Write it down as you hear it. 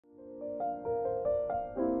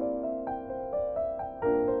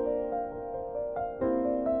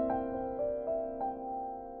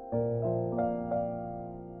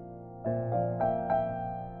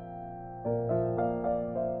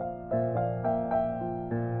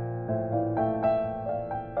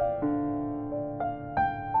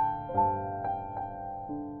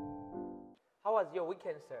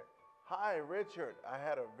Spencer. Hi, Richard. I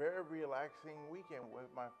had a very relaxing weekend with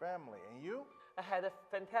my family. And you? I had a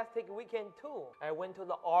fantastic weekend too. I went to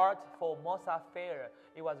the Art for Formosa Fair.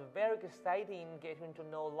 It was very exciting getting to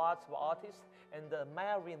know lots of artists and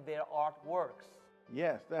admiring their artworks.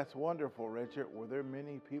 Yes, that's wonderful, Richard. Were there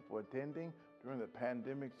many people attending during the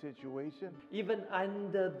pandemic situation? Even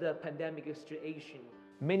under the pandemic situation,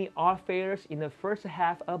 many art fairs in the first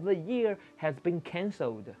half of the year has been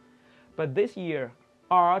canceled. But this year,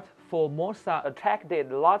 Art for Formosa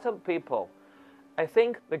attracted lots of people. I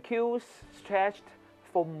think the queues stretched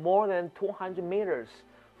for more than 200 meters.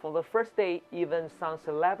 For the first day, even some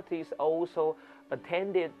celebrities also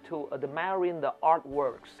attended to admiring the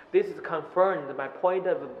artworks. This is confirmed my point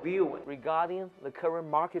of view regarding the current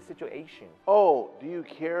market situation. Oh, do you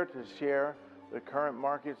care to share the current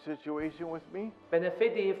market situation with me?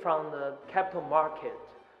 Benefiting from the capital market,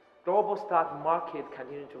 global stock market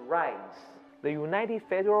continued to rise. The United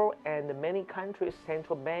Federal and many countries'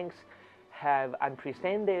 central banks have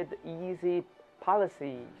unprecedented easy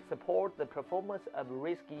policy support the performance of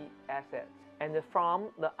risky assets. And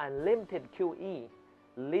from the unlimited QE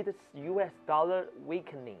leads US dollar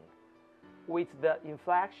weakening. With the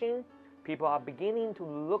inflation, people are beginning to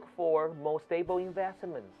look for more stable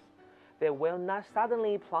investments that will not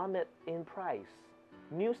suddenly plummet in price.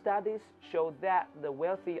 New studies show that the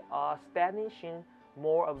wealthy are stanishing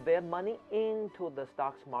more of their money into the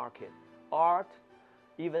stocks market, art,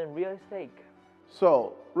 even real estate.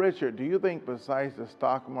 So, Richard, do you think besides the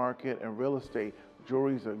stock market and real estate,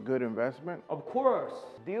 jewelry is a good investment? Of course,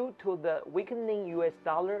 due to the weakening US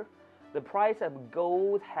dollar, the price of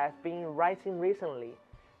gold has been rising recently.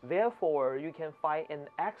 Therefore, you can find an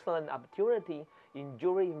excellent opportunity in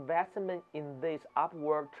jewelry investment in this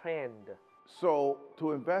upward trend. So,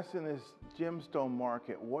 to invest in this gemstone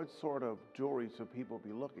market, what sort of jewelry should people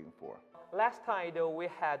be looking for? Last time we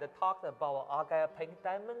had talked about Argyle pink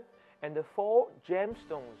diamond and the 4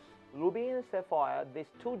 gemstones, ruby and sapphire.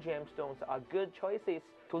 These 2 gemstones are good choices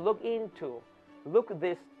to look into. Look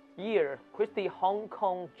this year, Christie Hong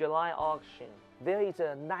Kong July auction. There is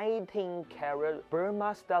a 19-carat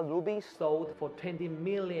Burma star ruby sold for 20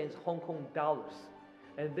 million Hong Kong dollars.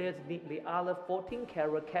 And there's the other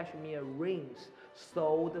 14-carat cashmere rings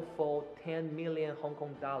sold for 10 million Hong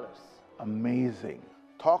Kong dollars. Amazing.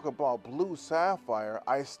 Talk about blue sapphire.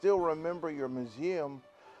 I still remember your museum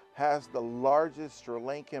has the largest Sri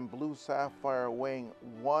Lankan blue sapphire weighing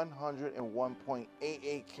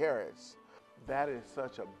 101.88 carats. That is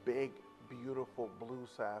such a big, beautiful blue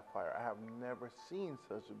sapphire. I have never seen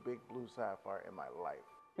such a big blue sapphire in my life.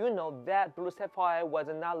 You know that blue sapphire was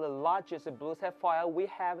not the largest blue sapphire we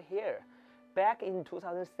have here. Back in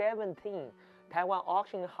 2017, Taiwan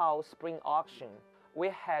Auction House Spring Auction, we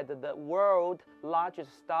had the world's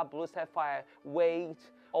largest star blue sapphire weighed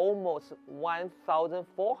almost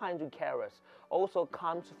 1,400 carats. Also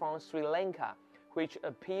comes from Sri Lanka, which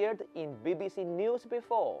appeared in BBC News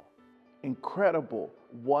before. Incredible,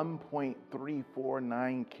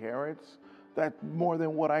 1.349 carats. That's more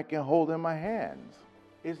than what I can hold in my hands.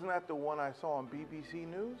 Isn't that the one I saw on BBC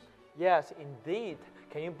News? Yes, indeed.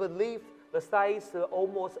 Can you believe the size is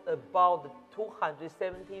almost about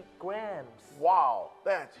 270 grams? Wow,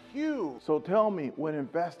 that's huge. So tell me, when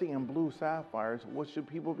investing in blue sapphires, what should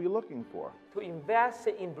people be looking for? To invest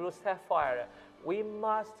in blue sapphire, we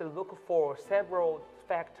must look for several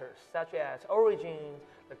factors such as origin,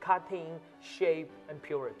 the cutting, shape, and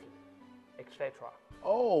purity, etc.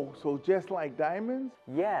 Oh, so just like diamonds?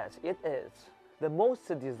 Yes, it is. The most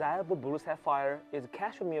desirable blue sapphire is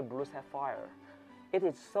cashmere blue sapphire. It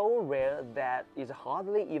is so rare that it's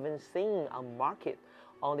hardly even seen on market.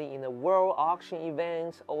 Only in the world auction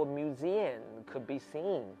events or museum could be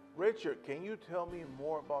seen. Richard, can you tell me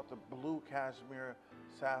more about the blue cashmere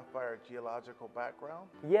sapphire geological background?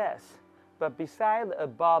 Yes, but besides the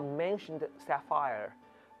above-mentioned sapphire,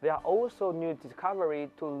 there are also new discoveries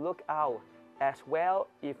to look out as well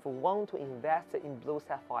if you want to invest in blue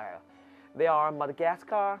sapphire. There are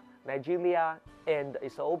Madagascar, Nigeria, and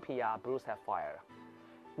Ethiopia blue sapphire.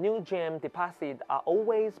 New gem deposits are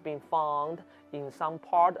always being found in some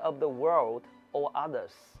part of the world or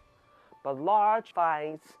others, but large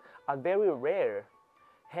finds are very rare.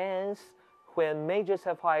 Hence, when major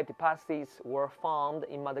sapphire deposits were found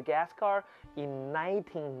in Madagascar in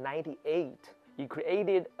 1998, it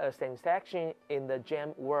created a sensation in the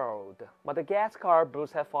gem world. Madagascar blue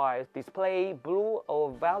sapphires display blue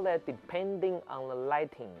or violet depending on the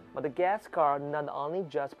lighting. Madagascar not only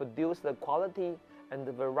just produces the quality and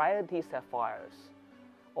the variety sapphires,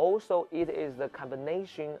 also it is the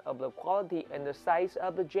combination of the quality and the size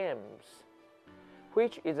of the gems.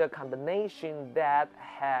 which is a combination that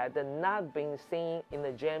had not been seen in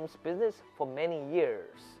the gems business for many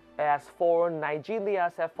years. As for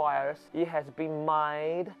Nigeria sapphires, it has been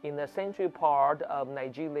mined in the central part of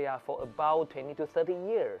Nigeria for about 20 to 30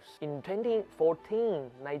 years. In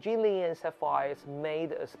 2014, Nigerian sapphires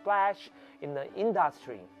made a splash in the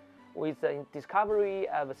industry with the discovery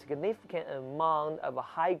of a significant amount of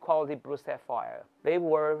high-quality blue sapphire. They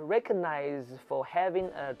were recognized for having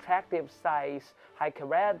an attractive size, high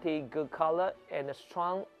clarity, good color, and a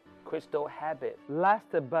strong crystal habit. Last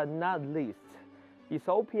but not least,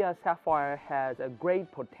 Ethiopia sapphire has a great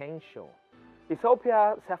potential.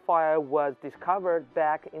 Ethiopia sapphire was discovered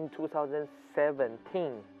back in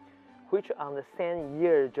 2017, which on the same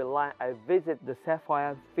year, July, I visited the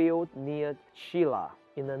sapphire field near Shila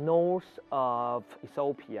in the north of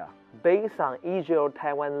Ethiopia. Based on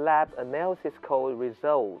Israel-Taiwan lab analysis code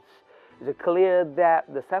results, it's clear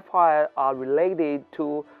that the sapphire are related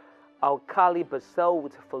to alkali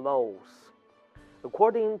basalt flows.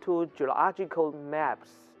 According to geological maps,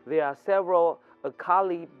 there are several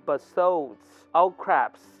alkali basalt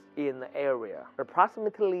outcrops in the area.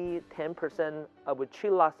 Approximately 10% of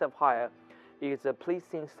Chila sapphire is a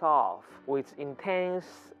pleasing soft with intense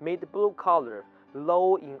mid-blue color,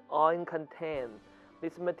 low in iron content.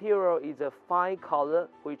 This material is a fine color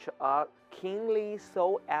which are keenly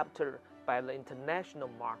sought after by the international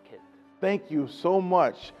market. Thank you so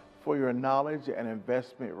much for your knowledge and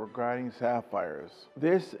investment regarding sapphires.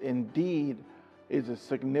 This indeed is a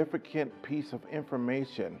significant piece of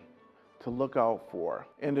information to look out for.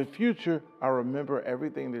 In the future, I'll remember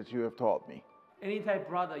everything that you have taught me. Anytime,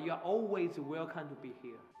 brother, you are always welcome to be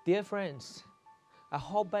here. Dear friends, I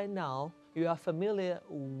hope by now you are familiar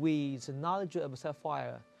with the knowledge of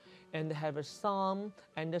sapphire and have some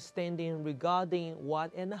understanding regarding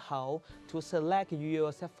what and how to select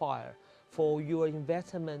your sapphire for your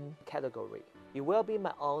investment category. It will be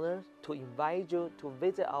my honor to invite you to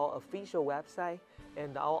visit our official website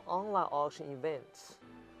and our online auction events.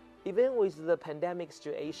 Even with the pandemic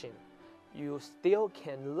situation, you still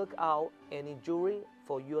can look out any jewelry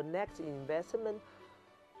for your next investment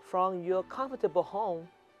from your comfortable home.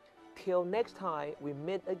 Till next time we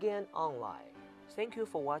meet again online. Thank you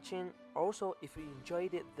for watching. Also, if you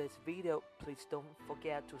enjoyed this video, please don't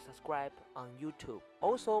forget to subscribe on YouTube.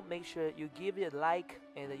 Also, make sure you give it a like,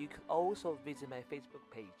 and you can also visit my Facebook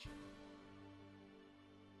page.